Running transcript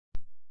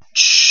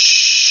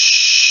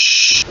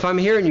if I'm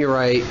hearing you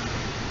right,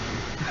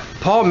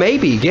 Paul may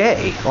be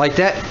gay, like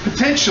that.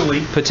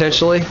 Potentially.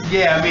 Potentially?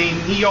 Yeah, I mean,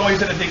 he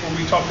always had a thing when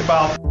we talked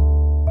about.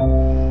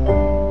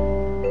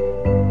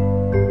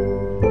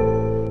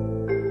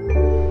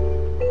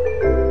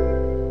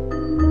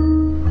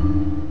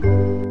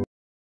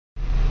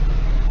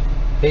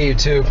 Hey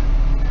YouTube,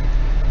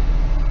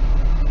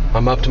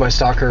 I'm up to my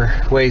stalker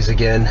ways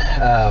again.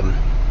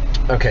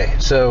 Okay,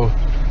 so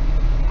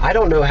I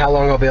don't know how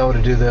long I'll be able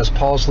to do this.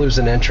 Paul's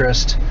losing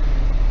interest,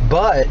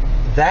 but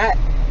that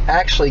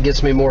actually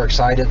gets me more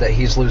excited that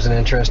he's losing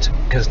interest,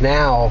 because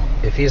now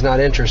if he's not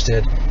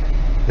interested,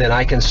 then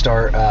I can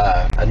start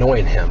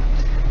annoying him.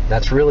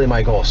 That's really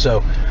my goal.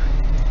 So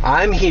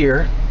I'm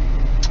here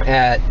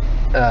at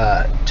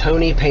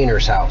Tony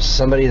Painter's house,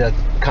 somebody that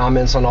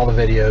comments on all the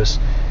videos,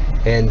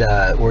 and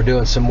we're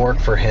doing some work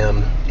for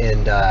him,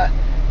 and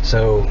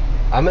so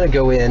I'm gonna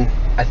go in,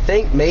 I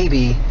think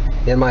maybe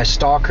in my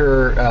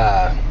stalker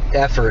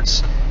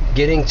efforts,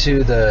 getting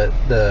to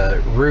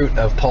the root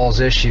of Paul's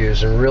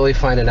issues and really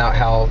finding out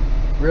how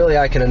really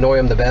I can annoy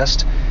him the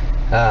best.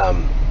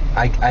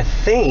 I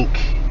think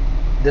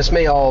this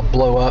may all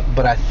blow up,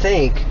 but I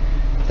think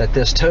that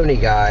this Tony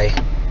guy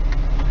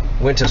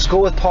went to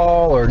school with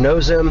Paul or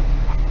knows him,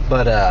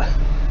 but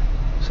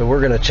so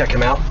we're gonna check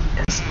him out,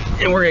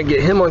 and we're gonna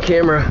get him on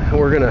camera, and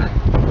we're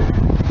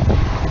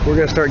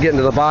gonna start getting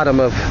to the bottom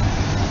of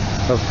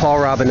Paul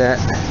Robinette,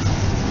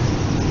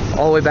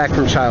 all the way back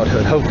from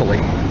childhood, hopefully.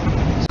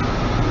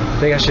 I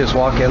think I should just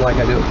walk in like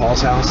I do at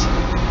Paul's house.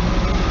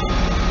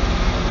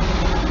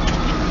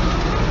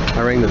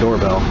 I rang the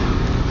doorbell.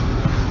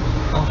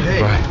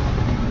 Okay. Right.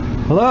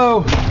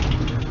 Hello.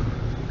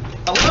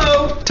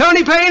 Hello.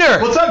 Tony Painter.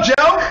 What's up,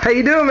 Joe? How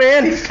you doing,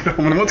 man?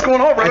 What's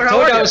going on, brother? I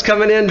told you I was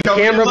coming in,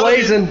 camera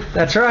blazing.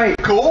 That's right.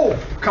 Cool.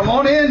 Come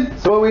on in.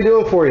 So what are we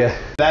doing for you?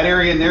 That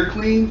area in there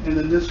clean, and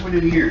then this one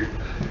in here.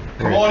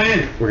 Come on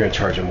in. We're gonna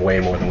charge him way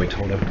more than we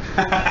told him.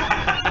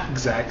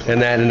 Exactly.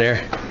 And that in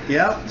there.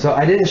 Yep. So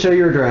I didn't show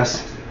your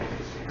address.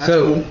 That's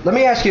So cool. let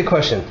me ask you a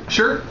question.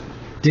 Sure.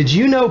 Did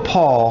you know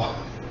Paul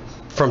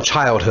from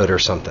childhood or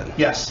something?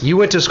 Yes. You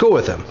went to school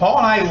with him? Paul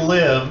and I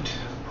lived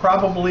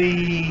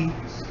probably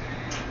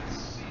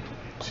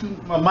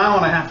a mile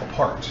and a half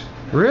apart.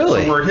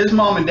 Really? So where his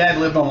mom and dad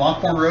lived on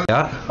Lockbourne Road,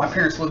 Yeah. my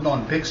parents lived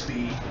on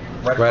Bixby,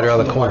 Right across around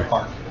from the corner.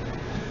 Park.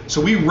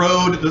 So we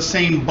rode the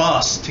same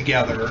bus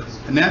together,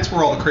 and that's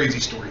where all the crazy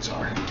stories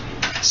are.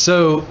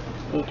 So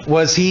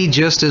was he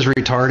just as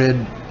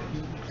retarded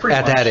Pretty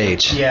at much. that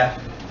age? Yeah,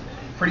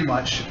 pretty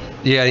much.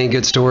 You got any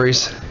good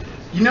stories?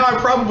 You know, I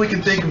probably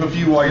can think of a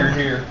few while you're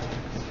here.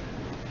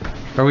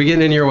 Are we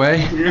getting in your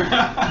way?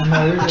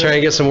 Yeah. Trying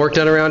to get some work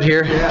done around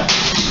here?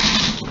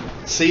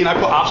 See, and I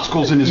put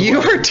obstacles in his You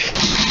way. were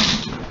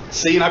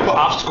See, and I put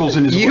obstacles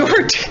in his way. you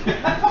were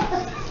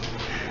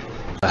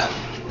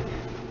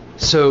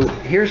So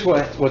here's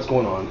what's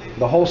going on.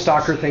 The whole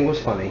stalker thing was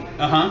funny,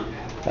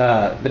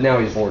 but now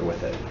he's bored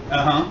with it.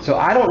 So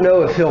I don't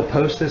know if he'll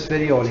post this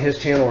video on his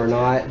channel or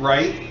not.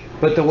 Right.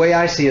 But the way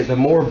I see it, the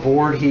more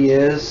bored he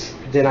is,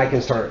 then I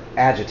can start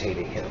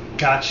agitating him.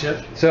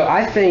 Gotcha. So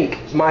I think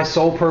my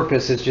sole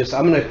purpose is just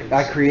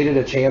I created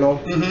a channel.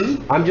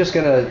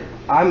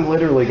 I'm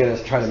literally gonna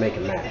try to make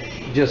him mad.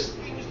 Just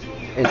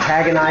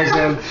antagonize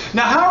him.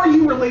 Now, how are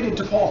you related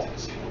to Paul?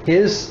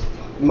 His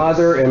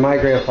mother and my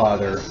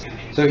grandfather.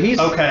 So he's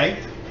Okay.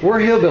 we're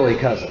hillbilly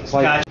cousins.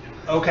 Like Gotcha.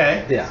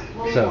 Okay. yeah.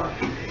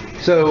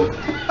 So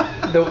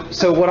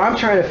what I'm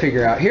trying to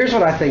figure out, here's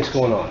what I think's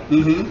going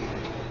on.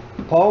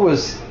 Paul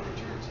was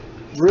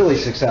really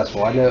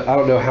successful. I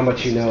don't know how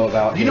much you know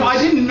about You know, I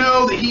didn't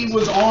know that he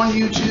was on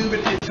YouTube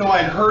until I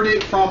had heard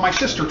it from my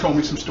sister. Told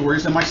me some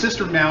stories, and my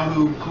sister now,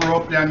 who grew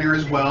up down there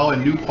as well,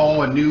 and knew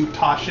Paul and knew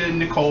Tasha and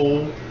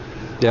Nicole.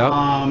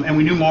 Yeah. And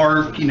we knew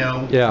Mark. You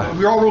know. Yeah.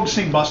 We all rode the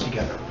same bus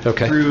together.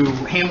 Okay. Through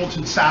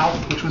Hamilton South,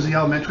 which was the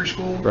elementary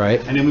school. Right.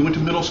 And then we went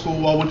to middle school.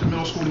 We all went to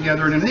middle school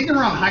together, and then I think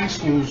around high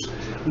schools,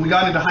 when we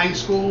got into high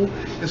school,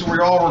 is where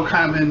we all were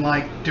kind of in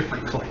like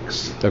different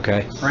cliques.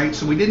 Okay. Right.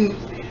 So we didn't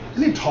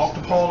talk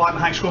to Paul a lot in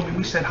high school. I mean,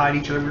 we said hi to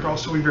each other. We were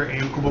also very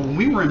amicable. But when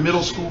we were in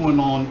middle school and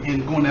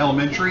going to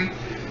elementary,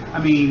 I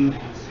mean,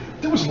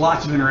 there was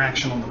lots of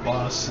interaction on the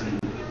bus, and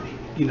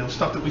you know,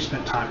 stuff that we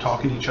spent time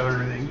talking to each other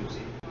and everything.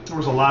 There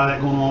was a lot of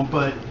that going on,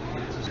 but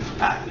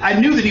I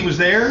knew that he was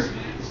there,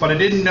 but I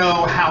didn't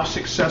know how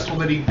successful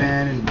that he'd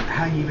been and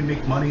how you even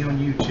make money on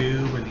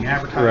YouTube and the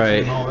advertising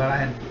Right. and all that. I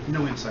had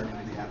no insight into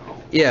that at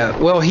all. Yeah.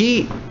 Well,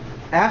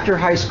 after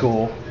high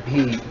school,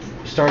 he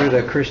started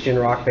a Christian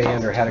rock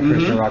band, or had a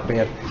Christian rock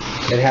band,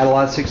 and had a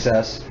lot of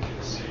success.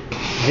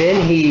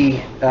 Then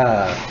he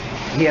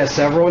has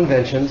several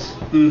inventions.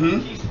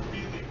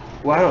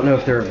 Well, I don't know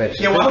if they're inventions.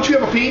 Yeah, why don't you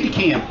have a panty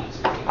cam?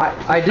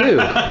 I do.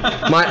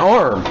 My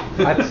arm.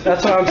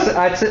 That's what I'm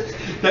saying.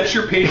 That's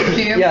your panty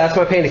cam? Yeah, that's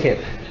my painting can.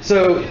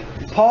 So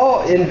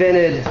Paul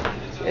invented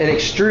an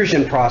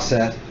extrusion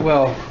process.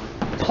 Well,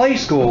 Play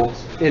School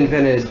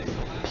invented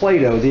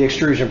Play-Doh, the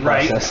extrusion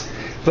process.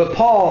 Right. But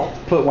Paul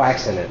put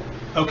wax in it.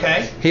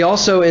 Okay. He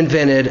also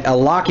invented a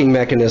locking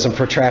mechanism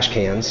for trash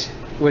cans.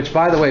 which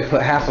by the way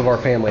put half of our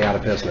family out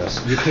of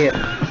business. You can't.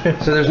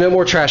 So there's no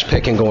more trash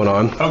picking going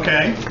on.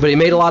 Okay. But he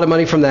made a lot of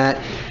money from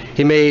that.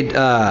 He made.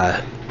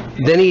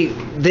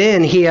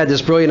 Then he had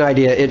this brilliant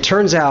idea. It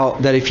turns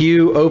out that if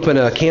you open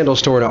a candle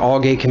store in an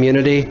all-gay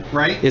community,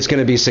 right, it's going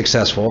to be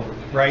successful.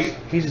 Right.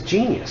 He's a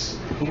genius.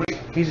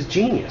 He's a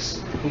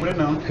genius. Who would have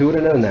known? Who would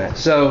have known that?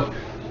 So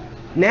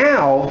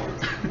now,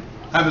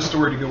 I have a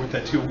story to go with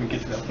that too when we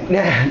get to that point.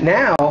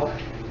 Now,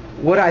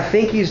 what I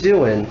think he's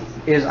doing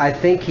is I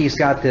think he's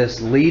got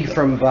this lead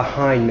from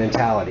behind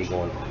mentality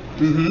going on.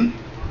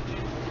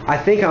 Mm-hmm. I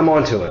think I'm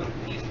onto him.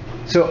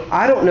 So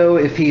I don't know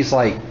if he's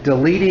like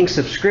deleting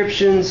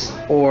subscriptions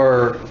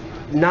or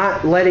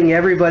not letting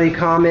everybody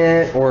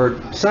comment or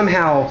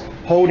somehow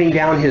holding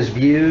down his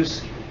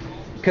views.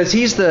 Because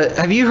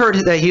have you heard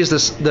that he's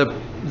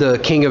the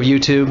king of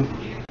YouTube?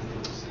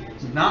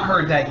 Not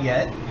heard that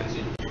yet.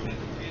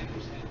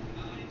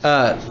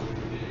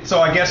 So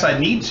I guess I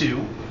need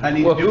to.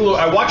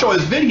 I watch all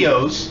his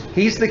videos.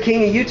 He's the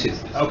king of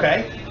YouTube.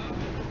 Okay.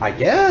 I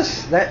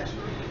guess that.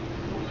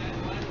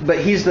 But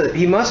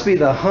he must be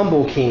the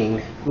humble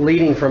king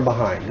leading from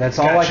behind. That's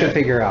all I can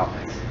figure out.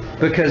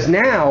 Because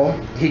now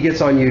he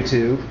gets on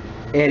YouTube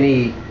and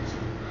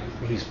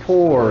he's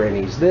poor and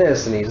he's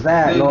this and he's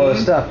that and all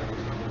this stuff.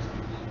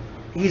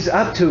 He's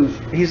up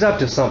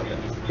to something.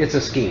 It's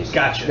a scheme.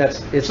 Gotcha.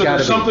 So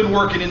there's something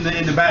working in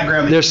the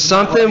background. There's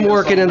something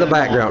working in the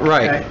background,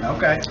 right?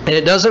 Okay. And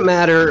it doesn't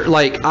matter.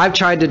 Like I've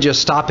tried to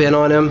just stop in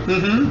on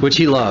him, which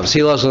he loves.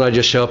 He loves when I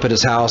just show up at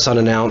his house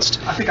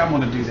unannounced. I think I'm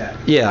going to do that.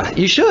 Yeah,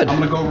 you should. I'm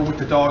going to go over with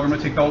the dog. I'm going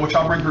to take the dog, which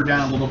I'll bring her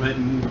down a little bit.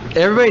 And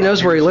everybody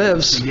knows where he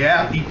lives.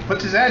 Yeah, he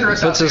puts his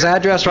address. Puts his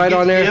address right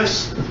on there.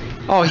 Gifts.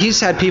 Oh, he's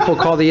had people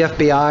call the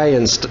FBI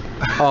and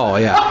oh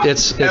yeah,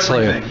 it's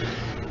hilarious.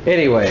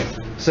 Anyway,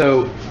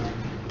 so.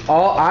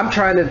 I'm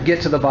trying to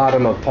get to the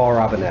bottom of Paul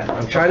Robinette.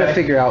 I'm trying to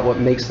figure out what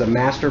makes the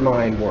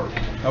mastermind work.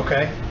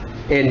 Okay.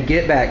 And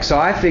get back. So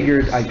I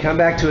figured I'd come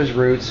back to his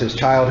roots, his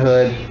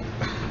childhood,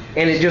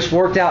 and it just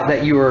worked out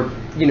that you were,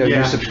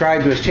 you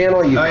subscribe to his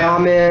channel, you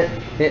comment.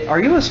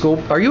 Are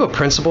you a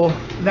principal?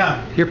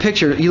 No. Your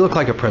picture, you look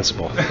like a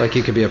principal. Like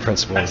you could be a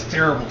principal. That's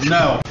terrible.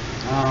 No.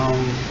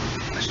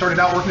 I started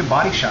out working in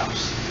body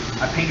shops.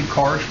 I painted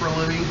cars for a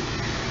living.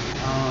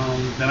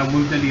 Then I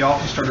moved into the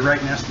office, started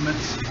writing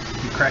estimates.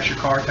 You crash your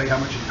car, tell you how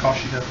much it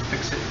costs you to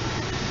fix it.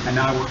 And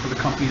now I work for the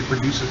company that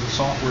produces the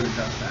software that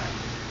does that.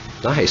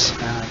 Nice.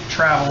 And I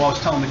travel. I was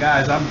telling the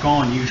guys, I'm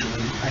gone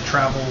usually. I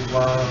travel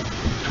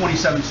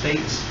 27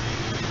 states.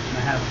 And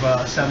I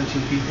have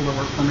 17 people that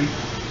work for me.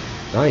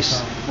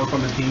 Nice. Work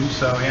on the team,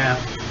 so yeah.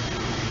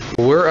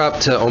 We're up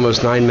to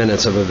almost 9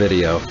 minutes of a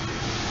video.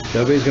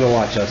 Nobody's going to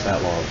watch us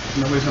that long.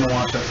 Nobody's going to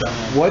watch us that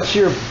long. What's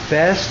your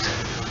best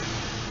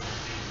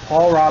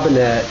Paul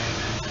Robinette,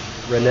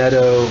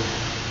 Renetto?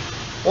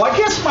 Well, I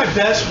guess my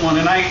best one,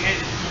 and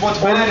what's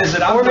bad is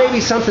that I'm maybe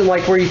something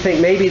like where you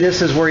think maybe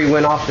this is where he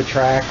went off the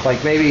track,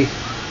 like maybe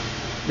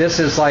this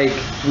is like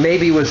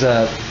maybe was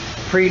a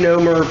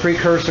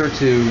precursor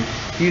to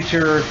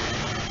future.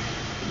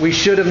 We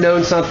should have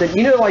known something.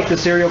 You know, like the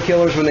serial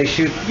killers when they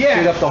shoot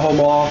up the whole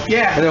mall.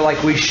 Yeah. And they're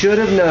like, we should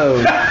have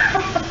known.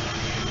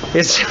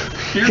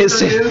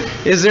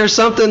 Is there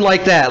something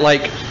like that?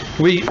 Like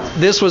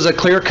this was a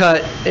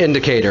clear-cut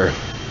indicator.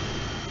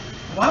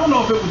 Well, I don't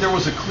know if there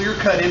was a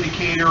clear-cut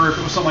indicator or if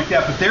it was something like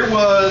that, but there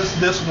was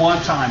this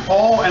one time.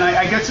 Paul, and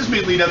I guess this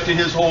may lead up to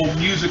his whole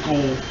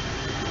musical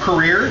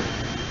career,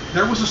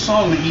 there was a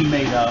song that he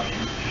made up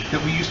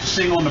that we used to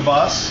sing on the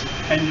bus,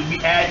 and we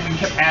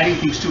kept adding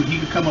things to it. He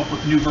would come up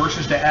with new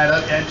verses to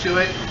add to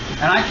it,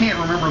 and I can't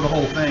remember the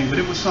whole thing, but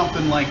it was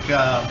something like,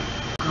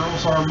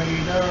 girls are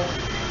made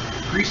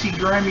of greasy,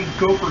 grimy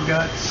gopher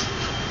guts,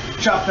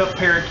 chopped up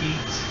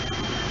parakeets,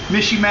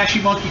 mishy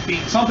mashy monkey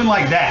feet, something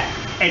like that.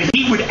 And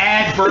he would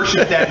add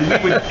verses that,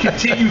 and we would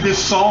continue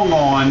this song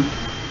on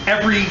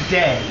every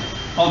day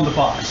on the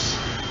bus.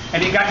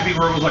 And it got to be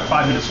where it was like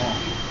 5 minutes long.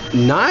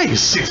 Nice.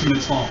 6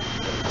 minutes long.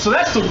 So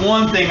that's the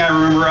one thing I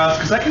remember us,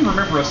 because I can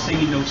remember us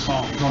singing those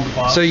songs on the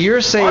bus. So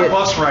you're saying our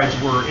bus rides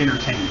were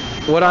entertaining.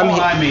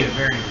 I made it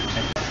very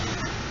entertaining.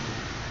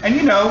 And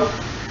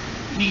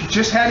he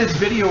just had his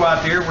video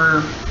out there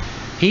where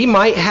he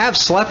might have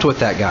slept with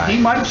that guy. He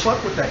might have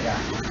slept with that guy.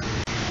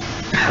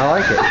 I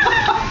like it.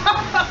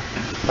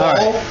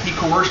 Paul, he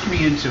coerced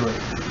me into it.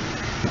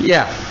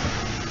 Yeah,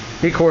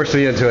 he coerced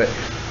me into it.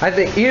 I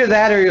think either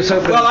that or he was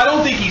hoping. Well, I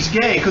don't think he's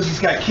gay because he's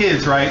got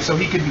kids, right? So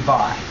he could be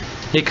bi.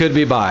 He could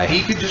be bi.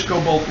 He could just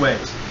go both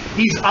ways.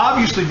 He's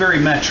obviously very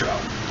metro.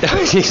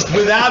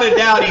 Without a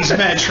doubt, he's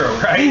metro,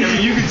 right? I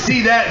mean, you can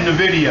see that in the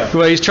video.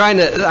 Well, he's trying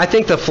to. I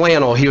think the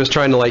flannel. He was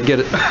trying to get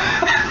it,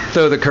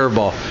 throw the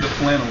curveball. The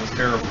flannel was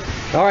terrible.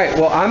 All right.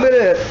 Well, I'm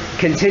gonna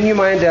continue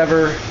my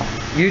endeavor.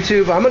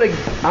 YouTube. I'm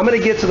gonna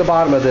get to the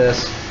bottom of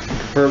this.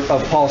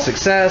 Of Paul's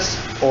success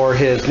or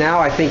his now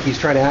I think he's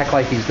trying to act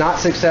like he's not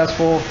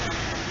successful.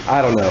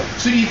 I don't know.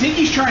 So do you think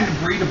he's trying to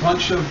breed a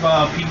bunch of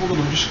people that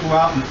will just go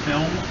out and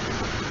film?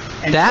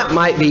 And that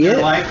might be it.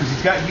 Because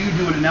he's got you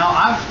doing it now.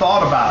 I've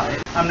thought about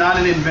it. I'm not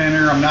an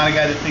inventor. I'm not a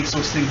guy that thinks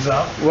those things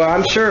up. Well,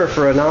 I'm sure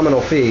for a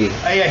nominal fee.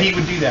 Yeah, he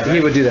would do that, right?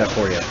 He would do that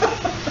for you.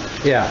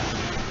 Yeah.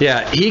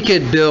 Yeah, he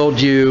could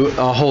build you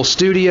a whole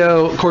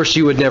studio. Of course,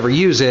 you would never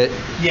use it.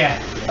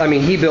 Yeah. I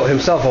mean, he built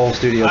himself a whole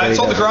studio. I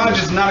told the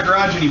garage is not a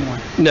garage anymore.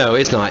 No,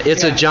 it's not.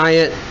 It's a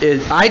giant.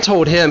 I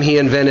told him he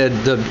invented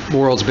the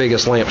world's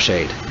biggest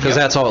lampshade because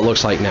that's all it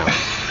looks like now.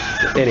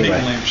 Anyway. Big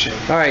lampshade.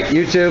 All right,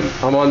 YouTube,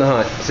 I'm on the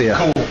hunt. See ya.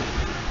 Cool.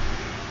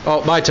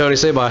 Oh, bye, Tony.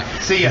 Say bye.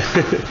 See ya.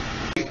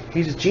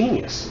 He's a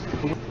genius.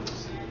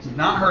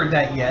 Not heard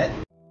that yet.